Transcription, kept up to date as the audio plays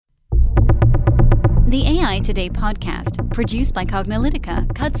The AI Today podcast, produced by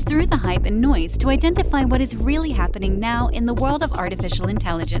Cognilytica, cuts through the hype and noise to identify what is really happening now in the world of artificial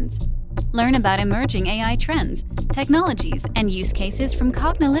intelligence. Learn about emerging AI trends, technologies, and use cases from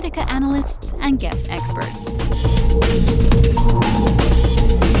Cognilytica analysts and guest experts.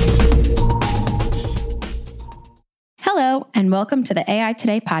 Hello, and welcome to the AI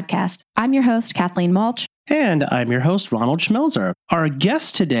Today podcast. I'm your host, Kathleen Walsh. And I'm your host, Ronald Schmelzer. Our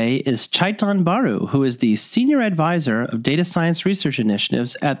guest today is Chaitan Baru, who is the Senior Advisor of Data Science Research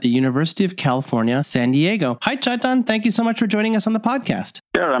Initiatives at the University of California, San Diego. Hi, Chaitan. Thank you so much for joining us on the podcast.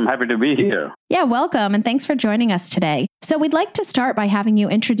 Sure, I'm happy to be here. Yeah, welcome, and thanks for joining us today. So we'd like to start by having you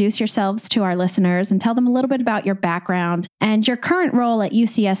introduce yourselves to our listeners and tell them a little bit about your background and your current role at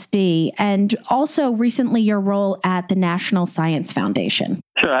UCSD, and also recently your role at the National Science Foundation.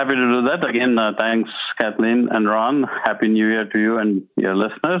 Sure, happy to do that. Again, thanks, Kathleen and Ron. Happy New Year to you and your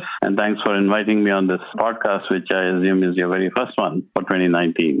listeners. And thanks for inviting me on this podcast, which I assume is your very first one for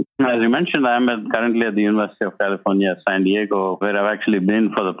 2019. As you mentioned, I'm currently at the University of California, San Diego, where I've actually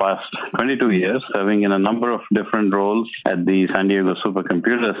been for the past 22 years, serving in a number of different roles at the San Diego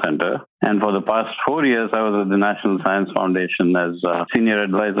Supercomputer Center. And for the past 4 years, I was at the National Science Foundation as a Senior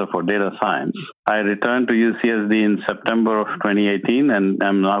Advisor for Data Science. I returned to UCSD in September of 2018, and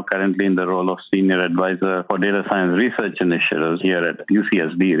I'm now currently in the role of Senior Advisor for Data Science Research Initiatives here at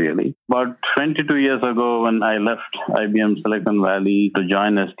UCSD, really. About 22 years ago, when I left IBM Silicon Valley to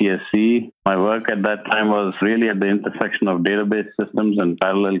join SDSC, my work at that time was really at the intersection of database systems and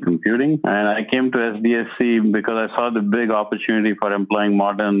parallel computing. And I came to SDSC because I saw the big opportunity for employing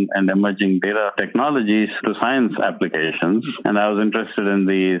modern and emerging data technologies to science applications. And I was interested in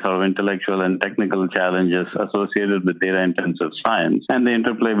the sort of intellectual and technical challenges associated with data-intensive science and the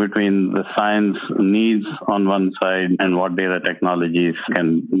interplay between the science needs on one side and what data technologies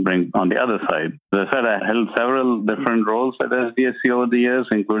can bring on the other side. As I said, I held several different roles at SDSC over the years,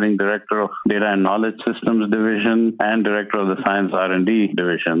 including Director of Data and Knowledge Systems Division and Director of the Science R&D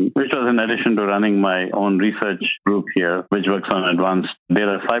Division, which was in addition to running my own research group here, which works on advanced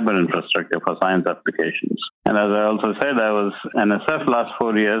data cyber infrastructure for science applications. And as I also said, I was NSF last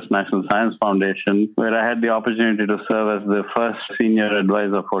 4 years, National Science Foundation, where I had the opportunity to serve as the first Senior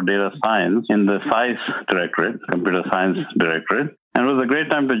Advisor for Data Science in the SCISE Directorate, Computer Science Directorate. And it was a great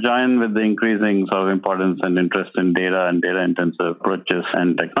time to join with the increasing sort of importance and interest in data and data-intensive approaches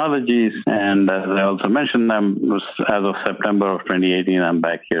and technologies. And as I also mentioned, as of September of 2018, I'm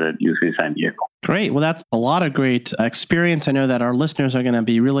back here at UC San Diego. Great. Well, that's a lot of great experience. I know that our listeners are going to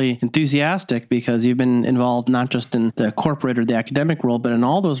be really enthusiastic because you've been involved not just in the corporate or the academic world, but in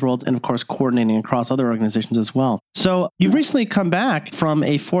all those roles, and of course, coordinating across other organizations as well. So you've recently come back from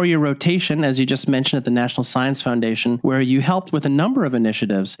a 4-year rotation, as you just mentioned, at the National Science Foundation, where you helped with a number of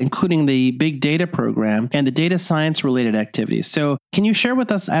initiatives, including the Big Data program and the data science related activities. So can you share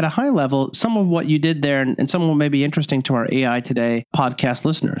with us at a high level some of what you did there and some of what may be interesting to our AI Today podcast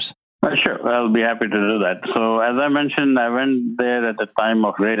listeners? Sure, I'll be happy to do that. So as I mentioned, I went there at a time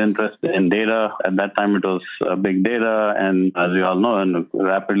of great interest in data. At that time, it was big data. And as you all know, and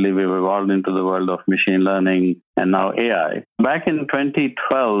rapidly we've evolved into the world of machine learning and now AI. Back in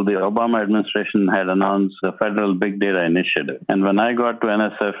 2012, the Obama administration had announced the Federal Big Data Initiative. And when I got to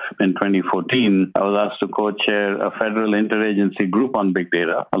NSF in 2014, I was asked to co-chair a federal interagency group on big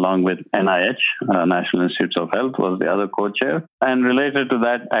data, along with NIH, National Institutes of Health, was the other co-chair. And related to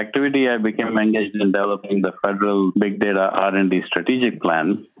that activity, I became engaged in developing the Federal Big Data R&D Strategic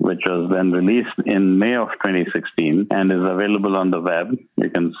Plan, which was then released in May of 2016 and is available on the web. You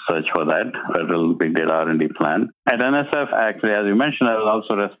can search for that, Federal Big Data R&D Plan. At NSF, actually, as you mentioned, I was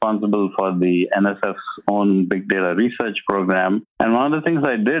also responsible for the NSF's own big data research program. And one of the things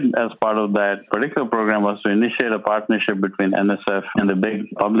I did as part of that particular program was to initiate a partnership between NSF and the big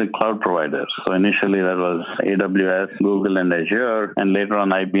public cloud providers. So initially that was AWS, Google, and Azure, and later on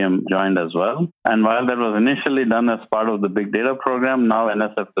IBM joined as well. And while that was initially done as part of the big data program, now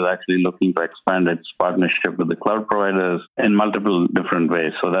NSF is actually looking to expand its partnership with the cloud providers in multiple different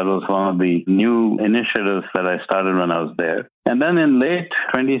ways. So that was one of the new initiatives that I started when I was there. And then in late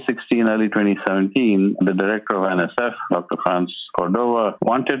 2016, early 2017, the director of NSF, Dr. Franz Cordova,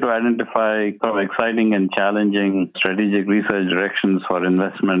 wanted to identify some exciting and challenging strategic research directions for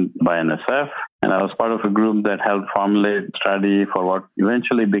investment by NSF. And I was part of a group that helped formulate strategy for what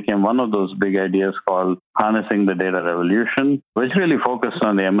eventually became one of those big ideas called Harnessing the Data Revolution, which really focused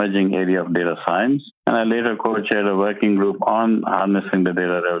on the emerging area of data science. And I later co-chaired a working group on harnessing the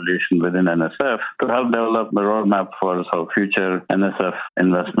data revolution within NSF to help develop the roadmap for sort of future nurture NSF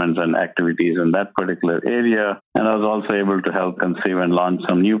investments and activities in that particular area. And I was also able to help conceive and launch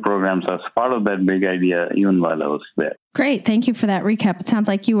some new programs as part of that big idea, even while I was there. Great. Thank you for that recap. It sounds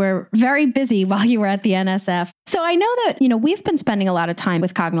like you were very busy while you were at the NSF. So I know that, we've been spending a lot of time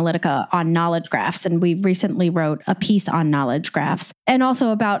with Cognilytica on knowledge graphs, and we recently wrote a piece on knowledge graphs and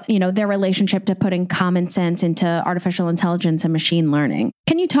also about, their relationship to putting common sense into artificial intelligence and machine learning.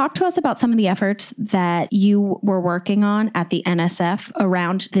 Can you talk to us about some of the efforts that you were working on at the NSF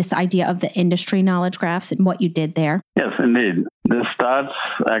around this idea of the industry knowledge graphs and what you did there? Yes, indeed. This starts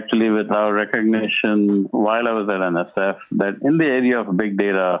actually with our recognition while I was at NSF that in the area of big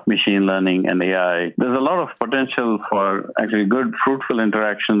data, machine learning, and AI, there's a lot of potential for actually good, fruitful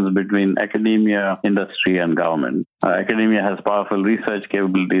interactions between academia, industry, and government. Academia has powerful research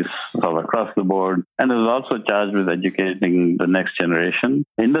capabilities across the board and is also charged with educating the next generation.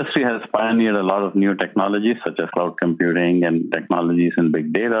 Industry has pioneered a lot of new technologies such as cloud computing and technologies in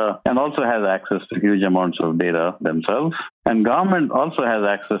big data, and also has access to huge amounts of data themselves. And government also has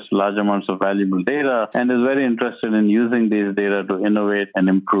access to large amounts of valuable data and is very interested in using these data to innovate and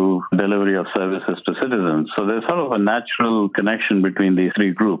improve delivery of services to citizens. So there's sort of a natural connection between these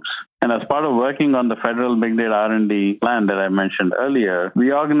three groups. And as part of working on the federal big data R&D plan that I mentioned earlier,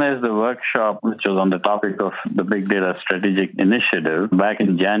 we organized a workshop which was on the topic of the Big Data Strategic Initiative back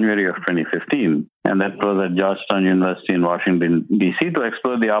in January of 2015. And that was at Georgetown University in Washington, D.C. to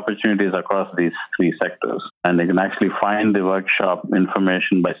explore the opportunities across these three sectors. And they can actually find the workshop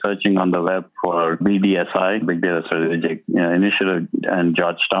information by searching on the web for BDSI, Big Data Strategic Initiative, and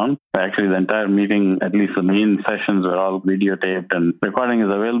Georgetown. Actually, the entire meeting, at least the main sessions, were all videotaped and recording is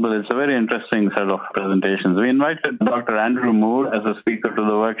available. It's a very interesting set of presentations. We invited Dr. Andrew Moore as a speaker to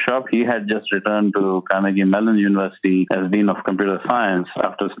the workshop. He had just returned to Carnegie Mellon University as Dean of Computer Science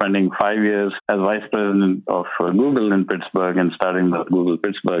after spending 5 years as Vice President of Google in Pittsburgh and starting the Google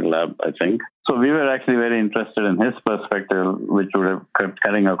Pittsburgh lab, I think. So we were actually very interested in his perspective, which would have kept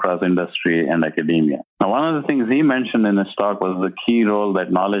cutting across industry and academia. Now, one of the things he mentioned in his talk was the key role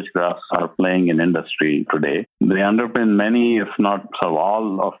that knowledge graphs are playing in industry today. They underpin many, if not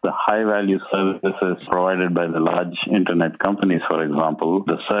all, of the high-value services provided by the large internet companies, for example,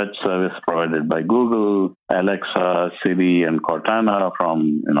 the search service provided by Google, Alexa, Siri, and Cortana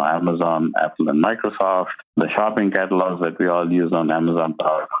from Amazon, Apple, and Microsoft, the shopping catalogs that we all use on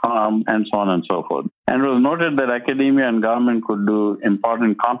Amazon.com, and so on and so forth. And it was noted that academia and government could do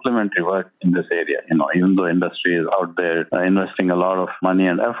important complementary work in this area. Even though industry is out there investing a lot of money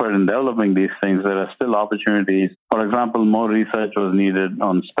and effort in developing these things, there are still opportunities. For example, more research was needed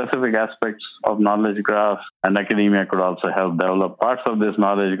on specific aspects of knowledge graphs, and academia could also help develop parts of this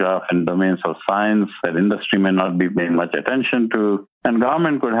knowledge graph in domains of science that industry may not be paying much attention to. And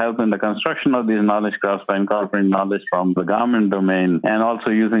government could help in the construction of these knowledge graphs by incorporating knowledge from the government domain and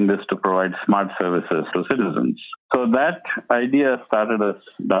also using this to provide smart services to citizens. So that idea started us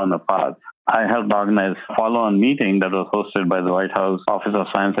down a path. I helped organize a follow-on meeting that was hosted by the White House Office of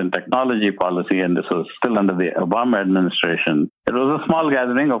Science and Technology Policy, and this was still under the Obama administration. It was a small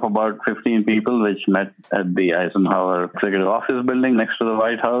gathering of about 15 people, which met at the Eisenhower Executive Office building next to the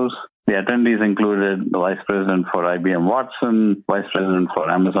White House. The attendees included the Vice President for IBM Watson, Vice President for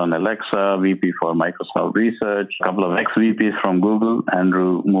Amazon Alexa, VP for Microsoft Research, a couple of ex-VPs from Google,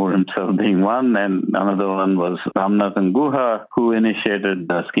 Andrew Moore himself being one, and another one was Ramanathan Guha, who initiated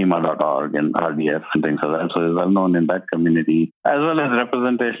schema.org and RDF and things like that. So he's well known in that community, as well as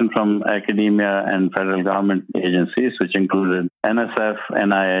representation from academia and federal government agencies, which included NSF,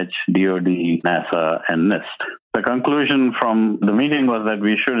 NIH, DoD, NASA, and NIST. The conclusion from the meeting was that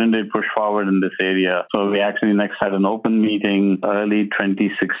we should indeed push forward in this area. So we actually next had an open meeting early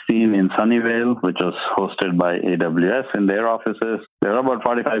 2016 in Sunnyvale, which was hosted by AWS in their offices. There were about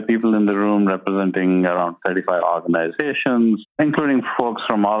 45 people in the room representing around 35 organizations, including folks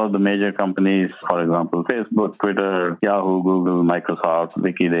from all of the major companies, for example, Facebook, Twitter, Yahoo, Google, Microsoft,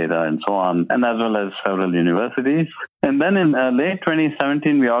 Wikidata, and so on, and as well as several universities. And then in late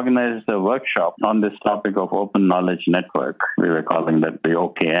 2017, we organized a workshop on this topic of Open Knowledge Network. We were calling that the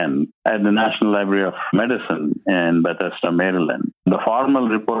OKN at the National Library of Medicine in Bethesda, Maryland. The formal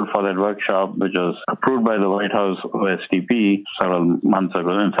report for that workshop, which was approved by the White House OSTP several months ago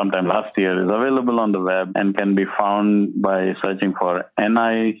and sometime last year, is available on the web and can be found by searching for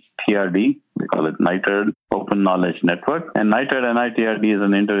NITRD. We call it NITRD, Open Knowledge Network. And NITRD is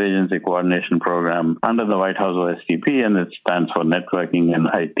an interagency coordination program under the White House OSTP, and it stands for Networking and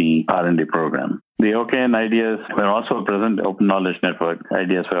IT R&D Program. The OKN ideas were also present, Open Knowledge Network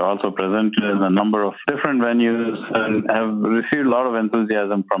ideas were also present in a number of different venues and have received a lot of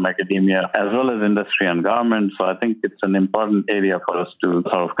enthusiasm from academia as well as industry and government. So I think it's an important area for us to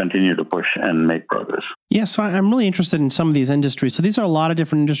sort of continue to push and make progress. Yeah, so I'm really interested in some of these industries. So these are a lot of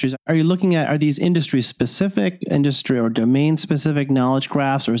different industries. Are you looking at, are these industry-specific, industry or domain-specific knowledge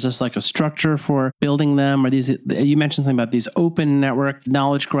graphs, or is this like a structure for building them? Are these, you mentioned something about these open network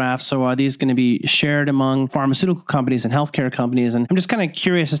knowledge graphs. So are these going to be shared among pharmaceutical companies and healthcare companies? And I'm just kind of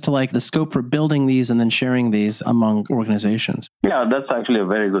curious as to like the scope for building these and then sharing these among organizations. Yeah, that's actually a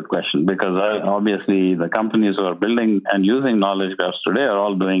very good question, because obviously the companies who are building and using knowledge graphs today are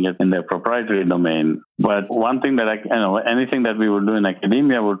all doing it in their proprietary domain. But one thing that anything that we would do in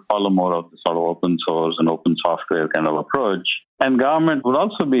academia would follow more of the sort of open source and open software kind of approach. And government would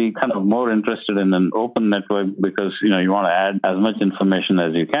also be kind of more interested in an open network because, you want to add as much information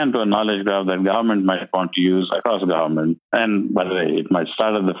as you can to a knowledge graph that government might want to use across government. And by the way, it might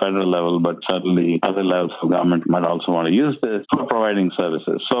start at the federal level, but certainly other levels of government might also want to use this for providing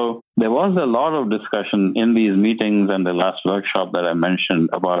services. So there was a lot of discussion in these meetings and the last workshop that I mentioned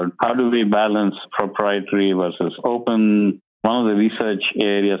about how do we balance proprietary versus open. One of the research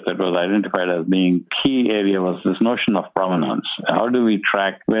areas that was identified as being key area was this notion of provenance. How do we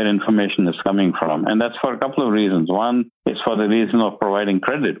track where information is coming from? And that's for a couple of reasons. One is for the reason of providing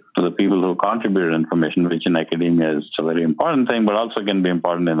credit to the people who contributed information, which in academia is a very important thing, but also can be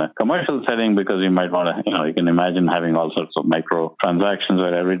important in a commercial setting because you might want to, you can imagine having all sorts of micro transactions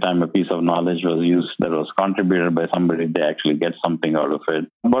where every time a piece of knowledge was used that was contributed by somebody, they actually get something out of it.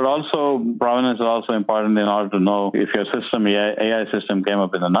 But also, provenance is also important in order to know if your system, AI system came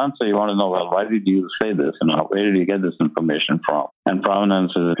up with an answer, you want to know, well, why did you say this? Where did you get this information from? And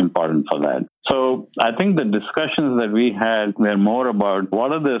provenance is important for that. So I think the discussions that we had were more about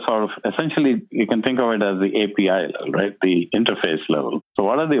what are the sort of, essentially, you can think of it as the API level, right? The interface level. So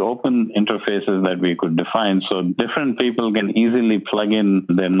what are the open interfaces that we could define so different people can easily plug in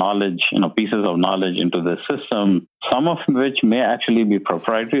their knowledge, pieces of knowledge into the system, some of which may actually be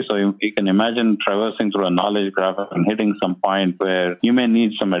proprietary. So you can imagine traversing through a knowledge graph and hitting some point where you may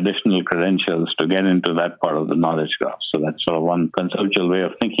need some additional credentials to get into that part of the knowledge graph. So that's sort of one conceptual way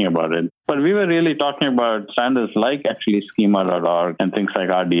of thinking about it. But we were really talking about standards like actually schema.org and things like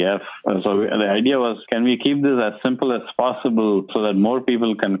RDF. So the idea was, can we keep this as simple as possible so that more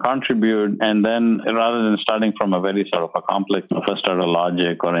people can contribute? And then rather than starting from a very sort of a complex first order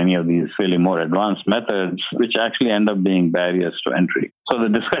logic or any of these really more advanced methods, which actually end up being barriers to entry. So the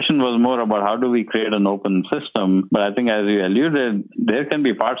discussion was more about how do we create an open system. But I think as you alluded, there can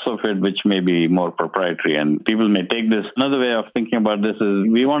be parts of it which may be more proprietary. And people may take this. Another way of thinking about this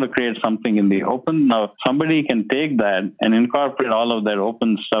is we want to create something in the open. Now, somebody can take that and incorporate all of their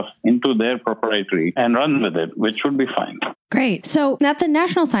open stuff into their proprietary and run with it, which would be fine. Great. So at the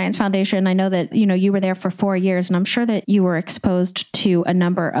National Science Foundation, I know that, you were there for 4 years, and I'm sure that you were exposed to a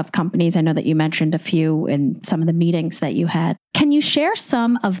number of companies. I know that you mentioned a few in some of the meetings that you had. Can you share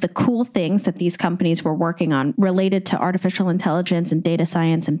some of the cool things that these companies were working on related to artificial intelligence and data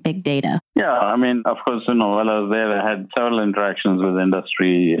science and big data? Yeah, of course, while I was there, I had several interactions with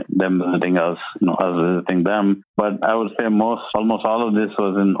industry, them visiting us, us visiting them. But I would say almost all of this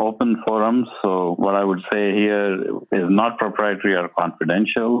was in open forums. So what I would say here is not proprietary or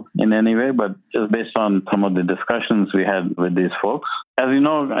confidential in any way, but just based on some of the discussions we had with these folks. As you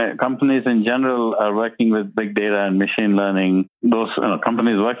know, companies in general are working with big data and machine learning. Those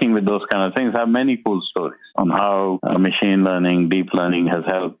companies working with those kind of things have many cool stories on how machine learning, deep learning has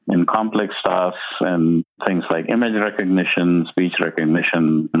helped in complex tasks and things like image recognition, speech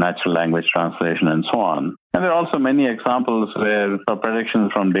recognition, natural language translation, and so on. And there are also many examples where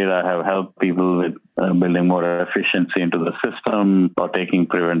predictions from data have helped people with building more efficiency into the system or taking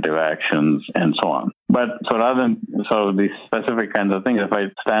preventive actions and so on. But so rather than these specific kinds of things, if I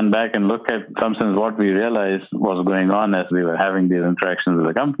stand back and look at some sense what we realized was going on as we were having these interactions with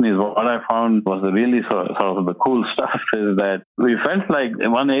the companies, what I found was the really sort of the cool stuff is that we felt like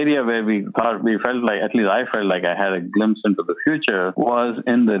one area where at least I felt like I had a glimpse into the future was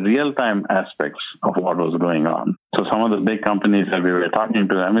in the real-time aspects of what was going on. So some of the big companies that we were talking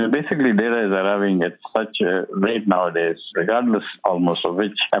to, basically data is arriving at such a rate nowadays, regardless almost of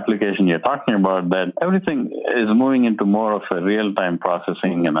which application you're talking about, that everything is moving into more of a real-time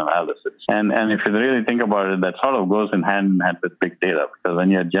processing and analysis. And if you really think about it, that sort of goes in hand with big data, because when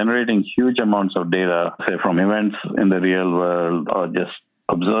you're generating huge amounts of data, say from events in the real world or just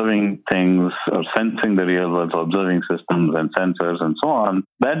observing things or sensing the real world, so observing systems and sensors and so on,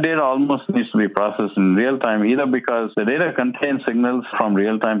 that data almost needs to be processed in real time, either because the data contains signals from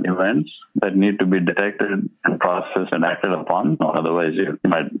real-time events that need to be detected and processed and acted upon. Otherwise, you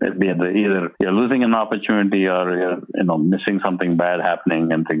might be either you're losing an opportunity or you're missing something bad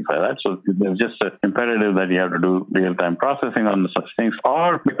happening and things like that. So there's just an imperative that you have to do real-time processing on such things.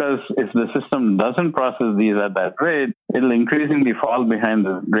 Or because if the system doesn't process these at that rate, it'll increasingly fall behind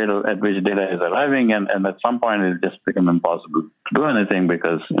the rate at which data is arriving, and at some point it'll just become impossible to do anything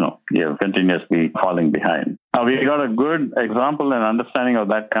because you're continuously falling behind. Now, we got a good example and understanding of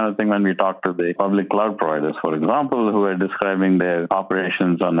that kind of thing when we talked to the public cloud providers, for example, who are describing their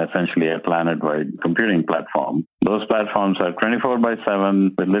operations on essentially a planet-wide computing platform. Those platforms are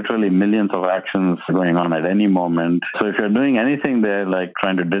 24/7 with literally millions of actions going on at any moment. So if you're doing anything there, like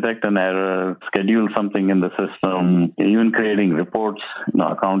trying to detect an error, schedule something in the system, even creating reports,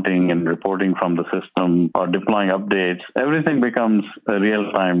 accounting and reporting from the system, or deploying updates, everything becomes a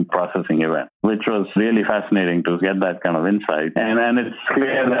real-time processing event, which was really fascinating to get that kind of insight. And it's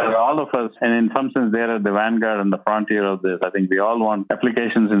clear that all of us, and in some sense they're at the vanguard and the frontier of this. I think we all want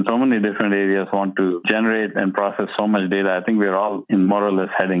applications in so many different areas, want to generate and process so much data. I think we're all more or less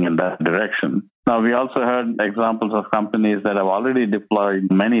heading in that direction. Now, we also heard examples of companies that have already deployed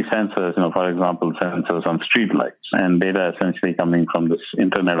many sensors, for example, sensors on streetlights and data essentially coming from this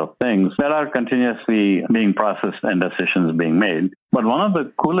Internet of Things that are continuously being processed and decisions being made. But one of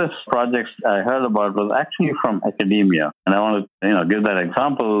the coolest projects I heard about was actually from academia. And I want to, give that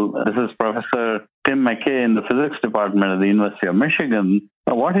example. This is Professor Tim McKay in the physics department at the University of Michigan.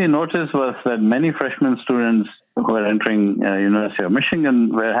 What he noticed was that many freshman students who were entering University of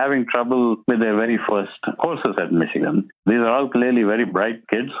Michigan were having trouble with their very first courses at Michigan. These are all clearly very bright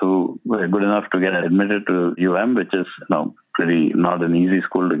kids who were good enough to get admitted to UM, which is pretty not an easy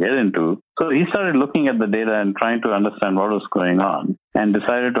school to get into. So he started looking at the data and trying to understand what was going on, and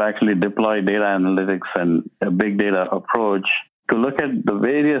decided to actually deploy data analytics and a big data approach to look at the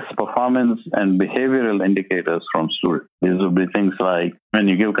various performance and behavioral indicators from students. These would be things like when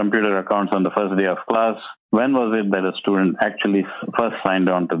you give computer accounts on the first day of class, when was it that a student actually first signed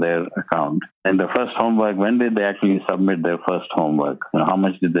on to their account? And the first homework, when did they actually submit their first homework? How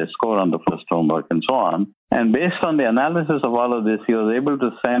much did they score on the first homework, and so on? And based on the analysis of all of this, he was able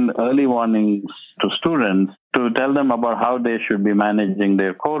to send early warnings to students to tell them about how they should be managing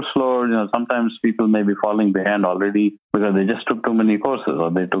their course load. Sometimes people may be falling behind already because they just took too many courses, or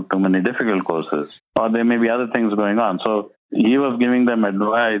they took too many difficult courses, or there may be other things going on. So he was giving them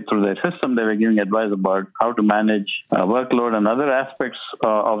advice through their system. They were giving advice about how to manage workload and other aspects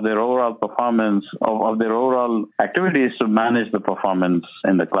of their overall performance, of their overall activities to manage the performance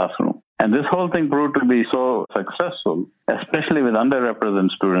in the classroom. And this whole thing proved to be so successful, especially with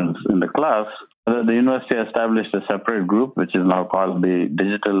underrepresented students in the class, that the university established a separate group, which is now called the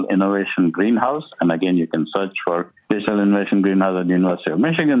Digital Innovation Greenhouse. And again, you can search for Digital Innovation Greenhouse at the University of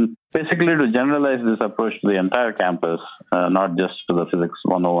Michigan, basically to generalize this approach to the entire campus, not just to the Physics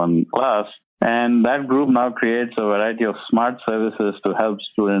 101 class. And that group now creates a variety of smart services to help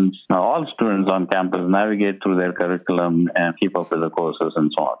students, all students on campus, navigate through their curriculum and keep up with the courses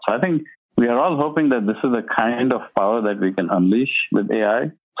and so on. So I think we are all hoping that this is the kind of power that we can unleash with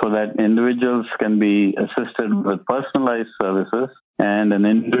AI, so that individuals can be assisted with personalized services, and an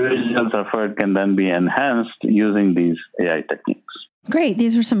individual's effort can then be enhanced using these AI techniques. Great.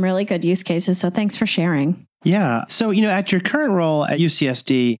 These were some really good use cases. So thanks for sharing. Yeah. So, at your current role at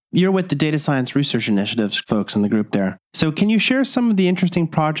UCSD, you're with the Data Science Research Initiatives folks in the group there. So can you share some of the interesting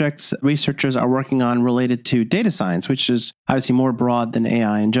projects researchers are working on related to data science, which is obviously more broad than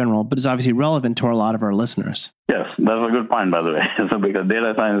AI in general, but is obviously relevant to a lot of our listeners? Yes, that's a good point, by the way. So because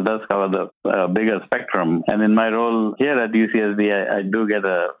data science does cover the bigger spectrum. And in my role here at UCSD, I do get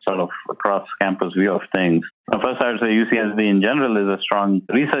a sort of cross-campus view of things. First, I would say UCSD in general is a strong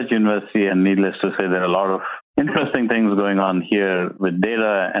research university, and needless to say, there are a lot of interesting things going on here with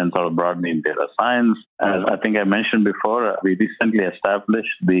data and sort of broadening data science. As I think I mentioned before, we recently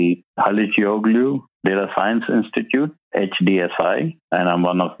established the Halicioğlu Data Science Institute, HDSI, and I'm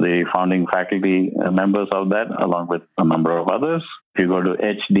one of the founding faculty members of that, along with a number of others. If you go to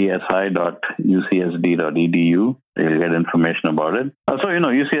hdsi.ucsd.edu, you'll get information about it. So,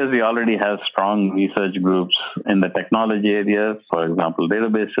 UCSD already has strong research groups in the technology areas, for example,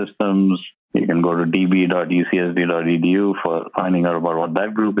 database systems. You can go to db.ucsd.edu for finding out about what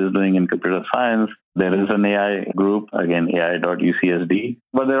that group is doing in computer science. There is an AI group, again, AI.ucsd.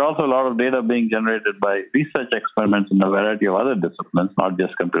 But there are also a lot of data being generated by research experiments in a variety of other disciplines, not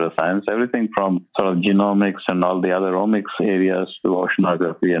just computer science, everything from sort of genomics and all the other omics areas to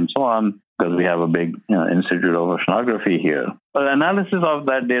oceanography and so on, because we have a big Institute of Oceanography here. But analysis of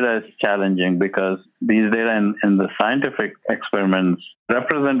that data is challenging because these data in the scientific experiments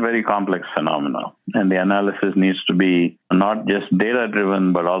represent very complex phenomena. And the analysis needs to be not just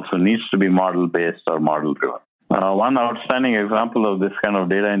data-driven, but also needs to be model-based or model-driven. One outstanding example of this kind of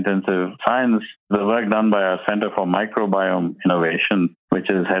data-intensive science is the work done by our Center for Microbiome Innovation, which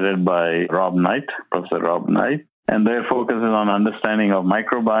is headed by Rob Knight, Professor Rob Knight. And their focus is on understanding of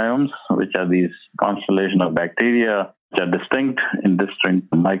microbiomes, which are these constellation of bacteria, which are distinct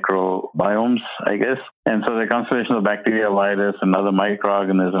microbiomes, I guess. And so the constellation of bacteria, virus, and other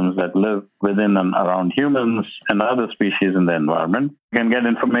microorganisms that live within and around humans and other species in the environment. You can get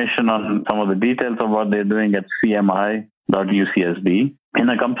information on some of the details of what they're doing at cmi.ucsd. In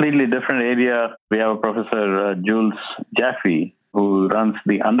a completely different area, we have Professor Jules Jaffe, who runs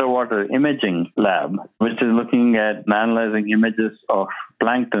the Underwater Imaging Lab, which is looking at analyzing images of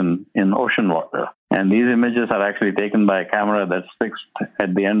plankton in ocean water. And these images are actually taken by a camera that's fixed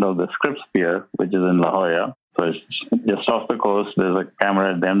at the end of the Scripps Pier, which is in La Jolla. So it's just off the coast. There's a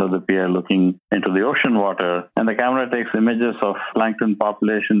camera at the end of the pier looking into the ocean water. And the camera takes images of plankton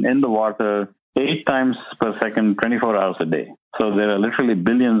population in the water 8 times per second, 24 hours a day. So there are literally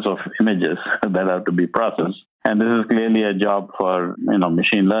billions of images that have to be processed. And this is clearly a job for,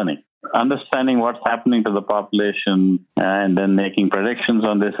 machine learning. Understanding what's happening to the population and then making predictions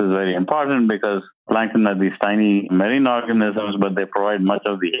on this is very important because plankton are these tiny marine organisms, but they provide much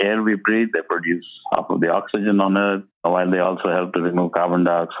of the air we breathe. They produce half of the oxygen on Earth, while they also help to remove carbon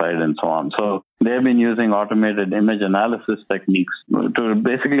dioxide and so on. So they've been using automated image analysis techniques to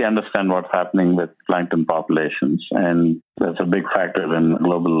basically understand what's happening with plankton populations. And that's a big factor in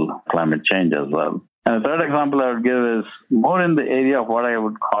global climate change as well. And the third example I would give is more in the area of what I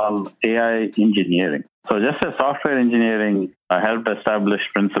would call AI engineering. So just as software engineering helped establish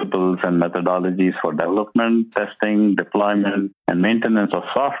principles and methodologies for development, testing, deployment, and maintenance of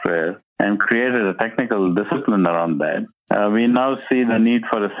software, and created a technical discipline around that, we now see the need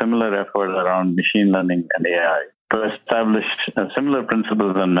for a similar effort around machine learning and AI to establish similar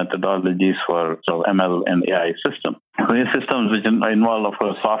principles and methodologies for ML and AI systems. These systems which involve, of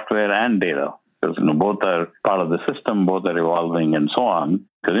course, software and data. Because both are part of the system, both are evolving and so on.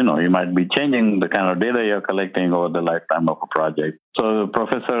 Because you might be changing the kind of data you're collecting over the lifetime of a project. So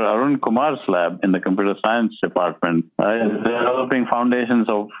Professor Arun Kumar's lab in the computer science department is developing foundations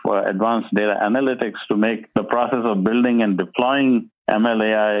of advanced data analytics to make the process of building and deploying ML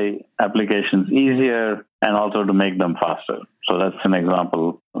AI applications easier and also to make them faster. So that's an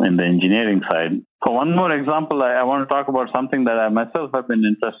example in the engineering side. For one more example, I want to talk about something that I myself have been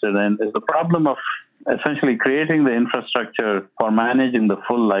interested in is the problem of essentially creating the infrastructure for managing the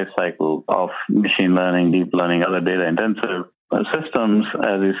full life cycle of machine learning, deep learning, other data-intensive systems.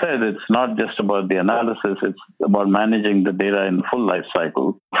 As you said, it's not just about the analysis, it's about managing the data in the full life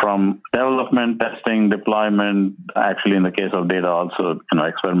cycle from development, testing, deployment, actually in the case of data also,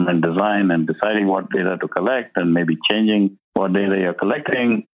 experiment design and deciding what data to collect and maybe changing what data you're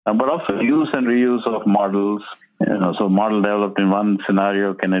collecting, but also use and reuse of models. So model developed in one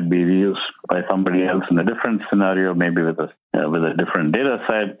scenario, can it be reused by somebody else in a different scenario, maybe with a different data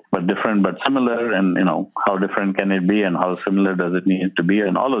set, but different but similar, and how different can it be and how similar does it need to be,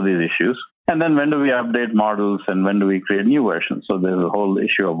 and all of these issues. And then when do we update models and when do we create new versions? So there's a whole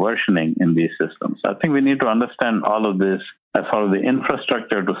issue of versioning in these systems. I think we need to understand all of this as part of the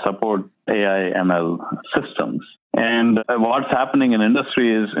infrastructure to support AI ML systems. And what's happening in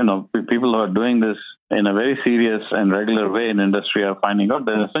industry is, people who are doing this in a very serious and regular way in industry are finding out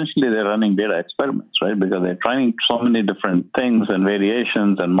that essentially they're running data experiments, right? Because they're trying so many different things and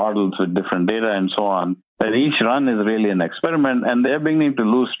variations and models with different data and so on, that each run is really an experiment, and they're beginning to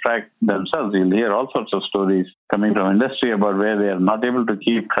lose track themselves. You'll hear all sorts of stories coming from industry about where they are not able to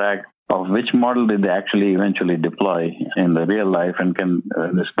keep track of which model did they actually eventually deploy in the real life, and can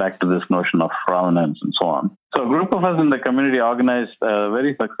this back to this notion of provenance and so on. So a group of us in the community organized a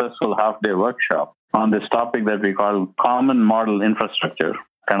very successful half-day workshop on this topic that we call Common Model Infrastructure.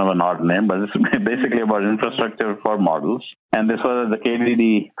 Kind of an odd name, but it's basically about infrastructure for models. And this was at the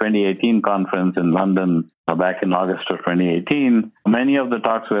KDD 2018 conference in London back in August of 2018. Many of the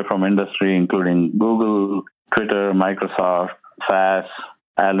talks were from industry, including Google, Twitter, Microsoft, SAS,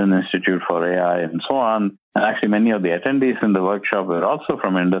 Allen Institute for AI, and so on. And actually, many of the attendees in the workshop were also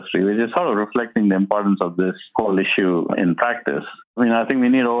from industry, which is sort of reflecting the importance of this whole issue in practice. I think we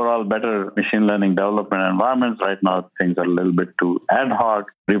need overall better machine learning development environments. Right now, things are a little bit too ad hoc.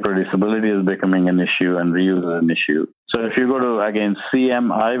 Reproducibility is becoming an issue and reuse is an issue. So if you go to, again,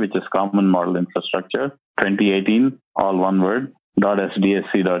 CMI, which is Common Model Infrastructure, 2018, all one word,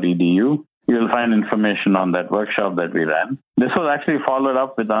 .sdsc.edu, you'll find information on that workshop that we ran. This was actually followed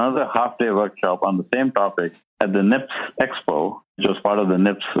up with another half-day workshop on the same topic at the NIPS Expo, which was part of the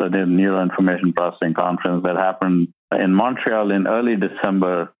NIPS, the Neuro Information Processing Conference that happened in Montreal in early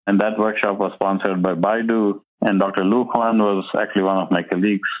December. And that workshop was sponsored by Baidu. And Dr. Lu Quan was actually one of my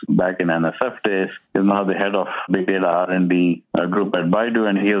colleagues back in NSF days. He's now the head of Big Data R&D group at Baidu,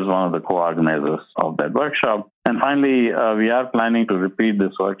 and he was one of the co-organizers of that workshop. And finally, we are planning to repeat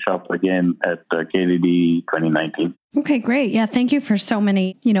this workshop again at KDD 2019. Okay, great. Yeah, thank you for so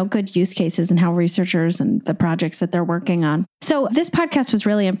many, good use cases and how researchers and the projects that they're working on. So this podcast was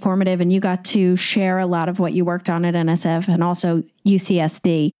really informative, and you got to share a lot of what you worked on at NSF and also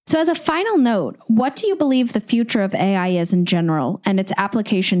UCSD. So as a final note, what do you believe the future of AI is in general and its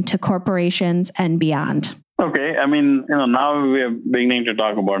application to corporations and beyond? Okay. Now we are beginning to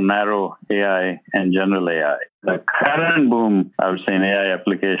talk about narrow AI and general AI. The current boom, I would say, in AI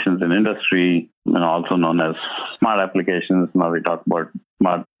applications in industry, also known as smart applications. Now we talk about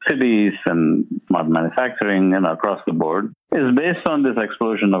smart cities and smart manufacturing and across the board, is based on this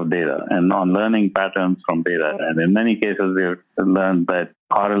explosion of data and on learning patterns from data. And in many cases, we have learned that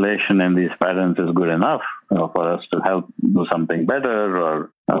correlation in these patterns is good enough for us to help do something better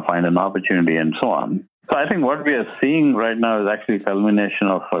or find an opportunity and so on. So I think what we are seeing right now is actually a culmination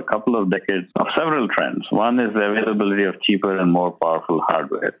of a couple of decades of several trends. One is the availability of cheaper and more powerful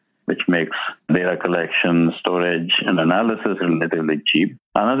hardware, which makes data collection, storage, and analysis relatively cheap.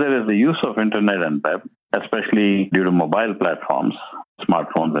 Another is the use of internet and web, especially due to mobile platforms,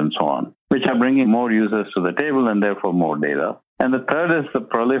 smartphones, and so on, which are bringing more users to the table and therefore more data. And the third is the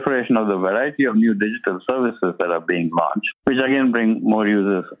proliferation of the variety of new digital services that are being launched, which again bring more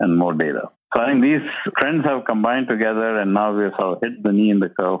users and more data. So I think these trends have combined together, and now we have sort of hit the knee in the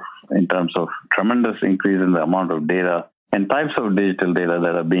curve in terms of tremendous increase in the amount of data and types of digital data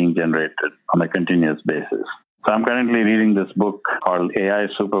that are being generated on a continuous basis. So I'm currently reading this book called AI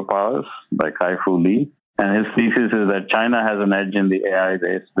Superpowers by Kai-Fu Lee. And his thesis is that China has an edge in the AI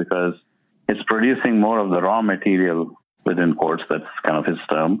race because it's producing more of the raw material, within quotes, that's kind of his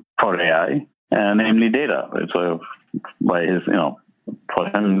term, for AI, namely data. So by his, for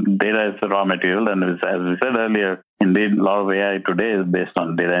him, data is the raw material. And as we said earlier, indeed, a lot of AI today is based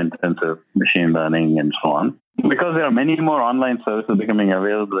on data-intensive machine learning and so on. Because there are many more online services becoming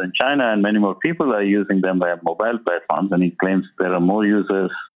available in China and many more people are using them via mobile platforms, and he claims there are more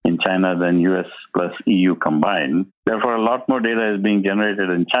users in China than US plus EU combined. Therefore, a lot more data is being generated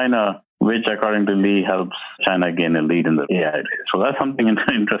in China, which, according to Lee, helps China gain a lead in the AI race. So that's something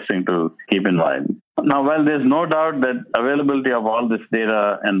interesting to keep in mind. Now, while there's no doubt that availability of all this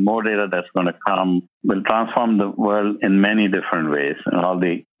data and more data that's going to come will transform the world in many different ways, and all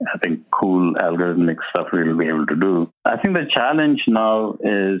the, I think, cool algorithmic stuff we'll be able to do, I think the challenge now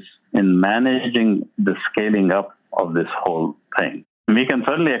is in managing the scaling up of this whole thing. We can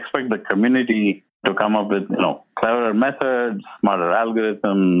certainly expect the community to come up with, cleverer methods, smarter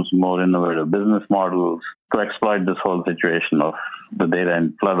algorithms, more innovative business models to exploit this whole situation of the data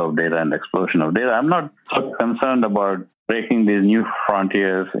and flood of data and explosion of data. I'm not so concerned about breaking these new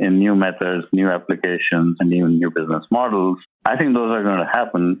frontiers in new methods, new applications, and even new business models. I think those are going to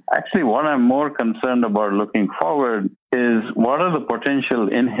happen. Actually, what I'm more concerned about looking forward is what are the potential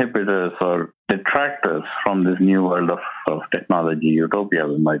inhibitors or detractors from this new world of technology utopia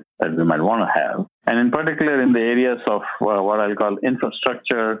that we might want to have. And in particular, in the areas of what I'll call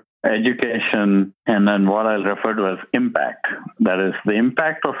infrastructure, education, and then what I'll refer to as impact. That is the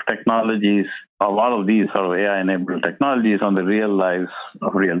impact of technologies, a lot of these sort of AI-enabled technologies on the real lives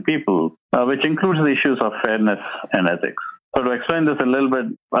of real people, which includes the issues of fairness and ethics. So to explain this a little bit,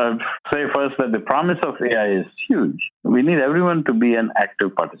 I'd say first that the promise of AI is huge. We need everyone to be an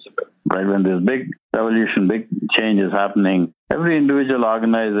active participant, right? When there's big revolution, big change is happening, every individual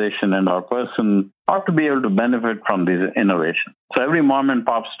organization and our person ought to be able to benefit from these innovations. So every mom and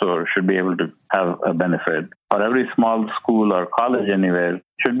pop store should be able to have a benefit, or every small school or college anywhere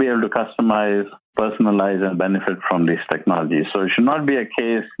should be able to customize, personalize, and benefit from these technologies. So it should not be a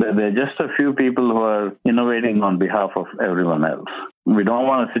case that there are just a few people who are innovating on behalf of everyone else. We don't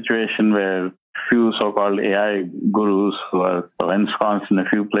want a situation where few so-called AI gurus who are ensconced in a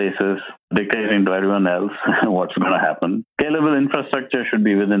few places, dictating to everyone else what's going to happen. Scalable infrastructure should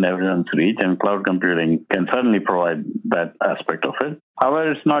be within everyone's reach, and cloud computing can certainly provide that aspect of it.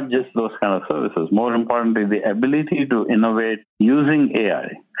 However, it's not just those kind of services. More importantly, the ability to innovate using AI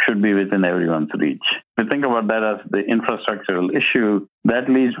should be within everyone's reach. If you think about that as the infrastructural issue, that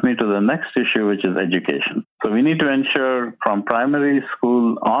leads me to the next issue, which is education. So we need to ensure from primary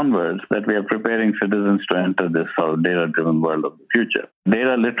school onwards that we are preparing citizens to enter this sort of data-driven world of the future.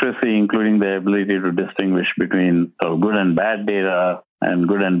 Data literacy, including the ability to distinguish between sort of good and bad data and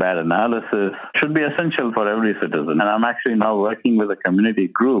good and bad analysis, should be essential for every citizen. And I'm actually now working with a community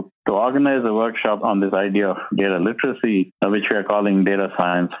group to organize a workshop on this idea of data literacy, which we are calling Data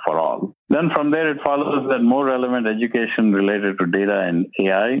Science for All. Then from there, it follows that more relevant education related to data and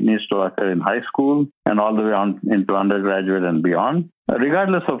AI needs to occur in high school and all the way on into undergraduate and beyond,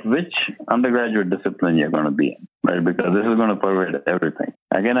 regardless of which undergraduate discipline you're going to be in, right? Because this is going to pervade everything.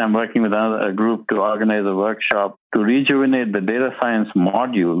 Again, I'm working with a group to organize a workshop to rejuvenate the data science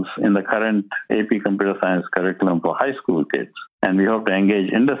modules in the current AP Computer Science curriculum for high school kids. And we hope to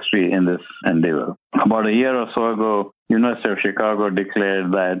engage industry in this endeavor. About a year or so ago, University of Chicago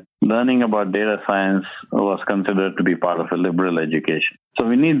declared that learning about data science was considered to be part of a liberal education. So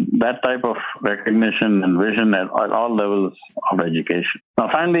we need that type of recognition and vision at all levels of education. Now,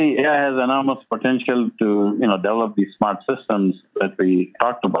 finally, AI has enormous potential to develop these smart systems that we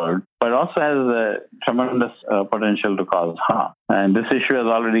talked about, but it also has a tremendous potential to cause harm. And this issue has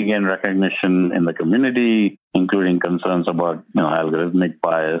already gained recognition in the community, including concerns about algorithmic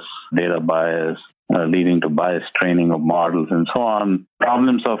bias, data bias, leading to biased training of models and so on.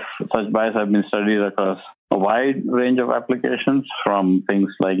 Problems of such bias have been studied across a wide range of applications, from things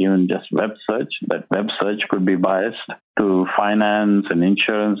like even just web search, that web search could be biased, to finance and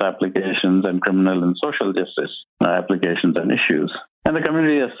insurance applications and criminal and social justice applications and issues. And the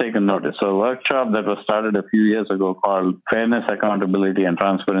community has taken notice. So a workshop that was started a few years ago called Fairness, Accountability, and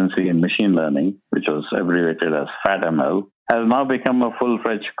Transparency in Machine Learning, which was abbreviated as FATML, has now become a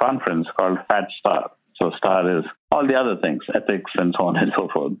full-fledged conference called FATSTAR. So STAR is all the other things, ethics and so on and so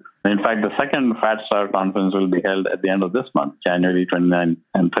forth. In fact, the second FATSTAR conference will be held at the end of this month, January 29th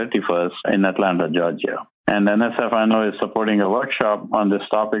and 31st in Atlanta, Georgia. And NSF, I know, is supporting a workshop on this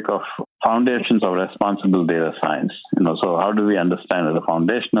topic of foundations of responsible data science. So how do we understand at a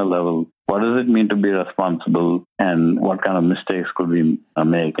foundational level, what does it mean to be responsible, and what kind of mistakes could we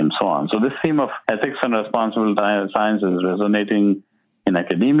make, and so on. So this theme of ethics and responsible science is resonating in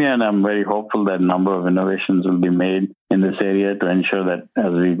academia, and I'm very hopeful that a number of innovations will be made in this area to ensure that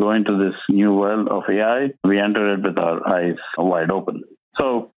as we go into this new world of AI, we enter it with our eyes wide open.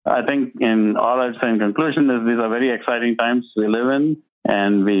 So I think all I'd say in conclusion is these are very exciting times we live in,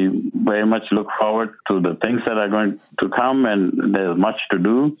 and we very much look forward to the things that are going to come, and there's much to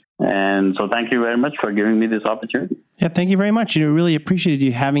do. And so thank you very much for giving me this opportunity. Yeah, thank you very much. Really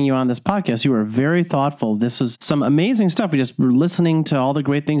appreciated having you on this podcast. You were very thoughtful. This was some amazing stuff. We just were listening to all the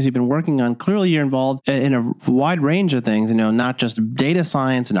great things you've been working on. Clearly, you're involved in a wide range of things, not just data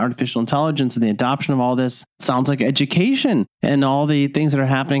science and artificial intelligence and the adoption of all this. Sounds like education and all the things that are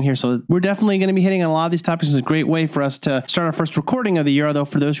happening here. So we're definitely going to be hitting on a lot of these topics. It's a great way for us to start our first recording of the year. Although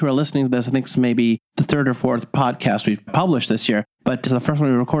for those who are listening to this, I think this may be the third or fourth podcast we've published this year. But the first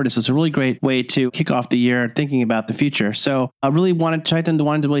one we recorded, so it's a really great way to kick off the year thinking about the future. So I really wanted to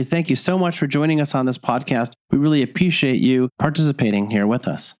really thank you so much for joining us on this podcast. We really appreciate you participating here with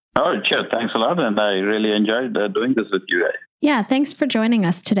us. Oh, sure. Thanks a lot. And I really enjoyed doing this with you guys. Yeah, thanks for joining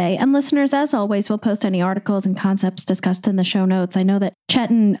us today. And listeners, as always, we'll post any articles and concepts discussed in the show notes. I know that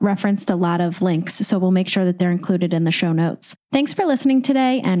Chetan referenced a lot of links, so we'll make sure that they're included in the show notes. Thanks for listening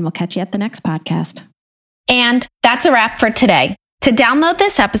today, and we'll catch you at the next podcast. And that's a wrap for today. To download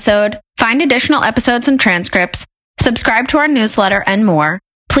this episode, find additional episodes and transcripts, subscribe to our newsletter, and more,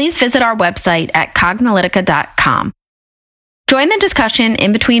 please visit our website at cognilytica.com. Join the discussion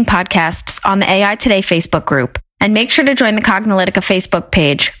in between podcasts on the AI Today Facebook group, and make sure to join the Cognilytica Facebook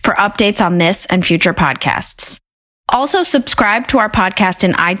page for updates on this and future podcasts. Also, subscribe to our podcast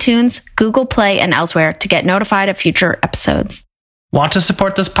in iTunes, Google Play, and elsewhere to get notified of future episodes. Want to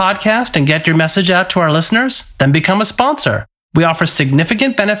support this podcast and get your message out to our listeners? Then become a sponsor. We offer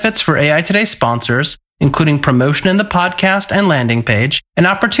significant benefits for AI Today sponsors, including promotion in the podcast and landing page, and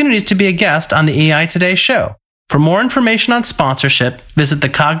opportunities to be a guest on the AI Today show. For more information on sponsorship, visit the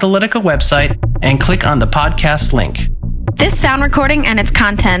Cognilytica website and click on the podcast link. This sound recording and its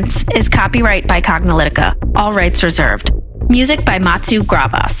contents is copyright by Cognilytica, all rights reserved. Music by Matsu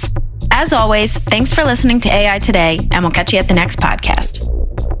Gravas. As always, thanks for listening to AI Today, and we'll catch you at the next podcast.